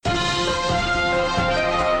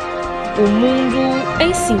O mundo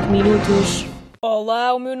em 5 minutos.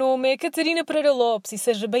 Olá, o meu nome é Catarina Pereira Lopes e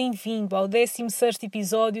seja bem-vindo ao 16º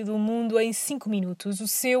episódio do Mundo em 5 minutos, o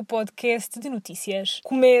seu podcast de notícias.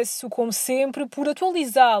 Começo, como sempre, por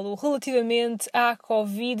atualizá-lo relativamente à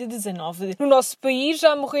Covid-19. No nosso país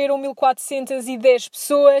já morreram 1.410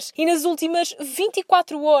 pessoas e nas últimas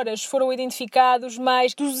 24 horas foram identificados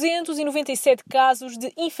mais 297 casos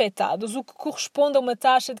de infectados, o que corresponde a uma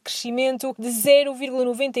taxa de crescimento de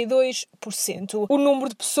 0,92%. O número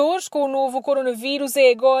de pessoas com o novo coronavírus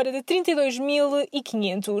é agora de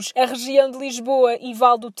 32.500. A região de Lisboa e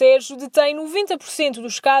Val do Tejo detém 90%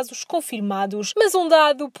 dos casos confirmados. Mas um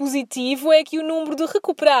dado positivo é que o número de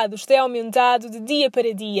recuperados tem aumentado de dia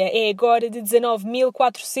para dia. É agora de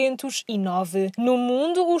 19.409. No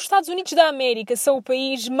mundo, os Estados Unidos da América são o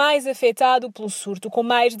país mais afetado pelo surto, com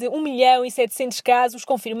mais de 1.700.000 casos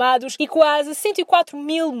confirmados e quase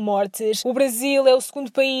 104.000 mortes. O Brasil é o segundo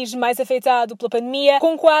país mais afetado pela pandemia,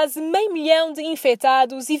 com quase 500.000 de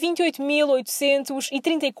infectados e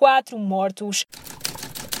 28.834 mortos.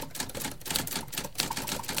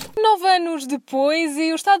 9 anos depois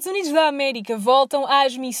e os Estados Unidos da América voltam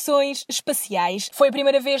às missões espaciais. Foi a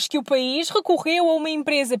primeira vez que o país recorreu a uma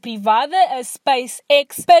empresa privada, a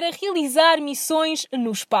SpaceX, para realizar missões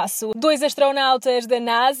no espaço. 2 astronautas da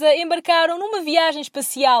NASA embarcaram numa viagem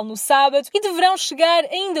espacial no sábado e deverão chegar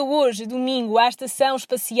ainda hoje, domingo, à Estação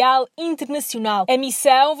Espacial Internacional. A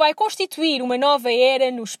missão vai constituir uma nova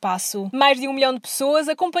era no espaço. Mais de 1 milhão de pessoas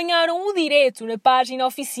acompanharam o direto na página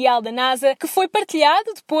oficial da NASA, que foi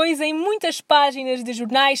partilhado depois em muitas páginas de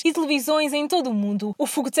jornais e televisões em todo o mundo. O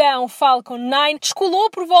foguetão Falcon 9 descolou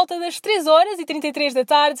por volta das 3h33 da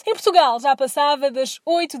tarde. Em Portugal já passava das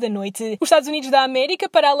 8 da noite. Os Estados Unidos da América,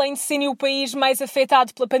 para além de serem o país mais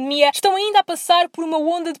afetado pela pandemia, estão ainda a passar por uma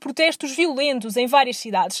onda de protestos violentos em várias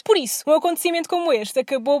cidades. Por isso, um acontecimento como este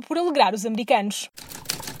acabou por alegrar os americanos.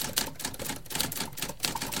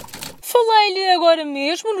 Falei-lhe agora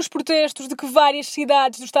mesmo nos protestos de que várias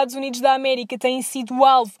cidades dos Estados Unidos da América têm sido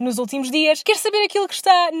alvo nos últimos dias. Quer saber aquilo que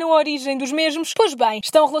está na origem dos mesmos? Pois bem,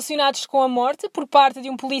 estão relacionados com a morte, por parte de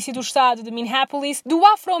um polícia do estado de Minneapolis, do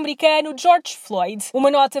afro-americano George Floyd.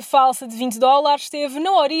 Uma nota falsa de $20 esteve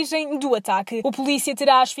na origem do ataque. O polícia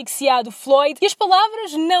terá asfixiado Floyd e as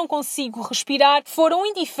palavras "não consigo respirar" foram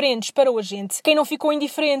indiferentes para o agente. Quem não ficou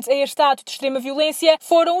indiferente a este ato de extrema violência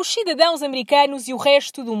foram os cidadãos americanos e o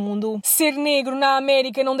resto do mundo. Ser negro na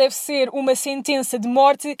América não deve ser uma sentença de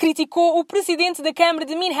morte, criticou o presidente da Câmara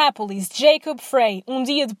de Minneapolis, Jacob Frey, um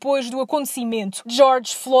dia depois do acontecimento.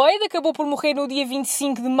 George Floyd acabou por morrer no dia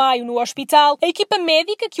 25 de maio no hospital. A equipa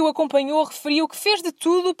médica que o acompanhou referiu que fez de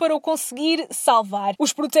tudo para o conseguir salvar.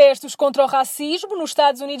 Os protestos contra o racismo nos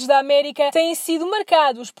Estados Unidos da América têm sido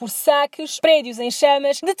marcados por saques, prédios em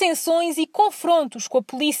chamas, detenções e confrontos com a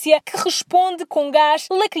polícia, que responde com gás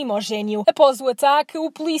lacrimogéneo. Após o ataque, o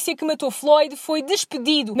polícia que matou Floyd foi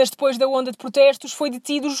despedido, mas depois da onda de protestos foi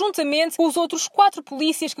detido juntamente com os outros 4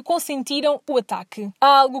 polícias que consentiram o ataque.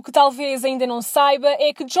 Algo que talvez ainda não saiba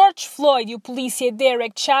é que George Floyd e o polícia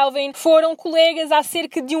Derek Chauvin foram colegas há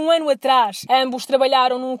cerca de 1 ano atrás. Ambos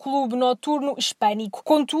trabalharam num clube noturno hispânico.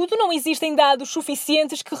 Contudo, não existem dados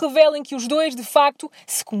suficientes que revelem que os dois, de facto,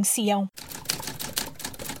 se conheciam.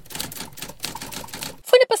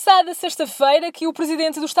 Foi na passada sexta-feira que o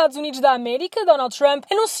presidente dos Estados Unidos da América, Donald Trump,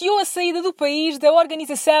 anunciou a saída do país da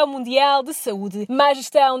Organização Mundial de Saúde. Má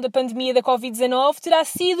gestão da pandemia da Covid-19 terá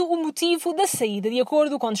sido o motivo da saída, de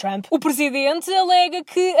acordo com Trump. O presidente alega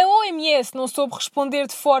que a OMS não soube responder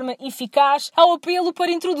de forma eficaz ao apelo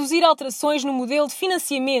para introduzir alterações no modelo de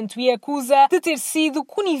financiamento e acusa de ter sido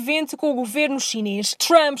conivente com o governo chinês.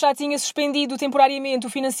 Trump já tinha suspendido temporariamente o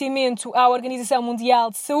financiamento à Organização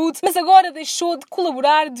Mundial de Saúde, mas agora deixou de colaborar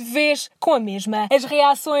de vez com a mesma. As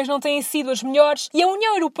reações não têm sido as melhores e a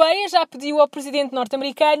União Europeia já pediu ao presidente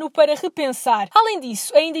norte-americano para repensar. Além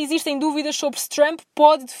disso, ainda existem dúvidas sobre se Trump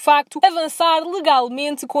pode, de facto, avançar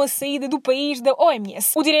legalmente com a saída do país da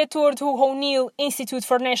OMS. O diretor do O'Neill Institute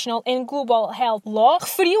for National and Global Health Law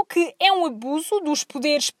referiu que é um abuso dos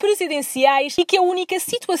poderes presidenciais e que a única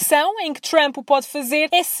situação em que Trump o pode fazer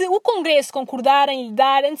é se o Congresso concordar em lhe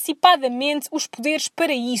dar antecipadamente os poderes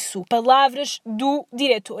para isso. Palavras do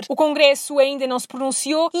diretor. O Congresso ainda não se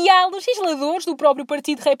pronunciou e há legisladores do próprio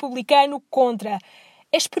Partido Republicano contra.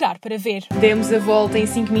 É esperar para ver. Demos a volta em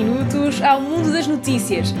 5 minutos ao mundo das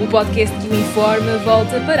notícias. O podcast que o informa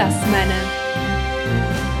volta para a semana.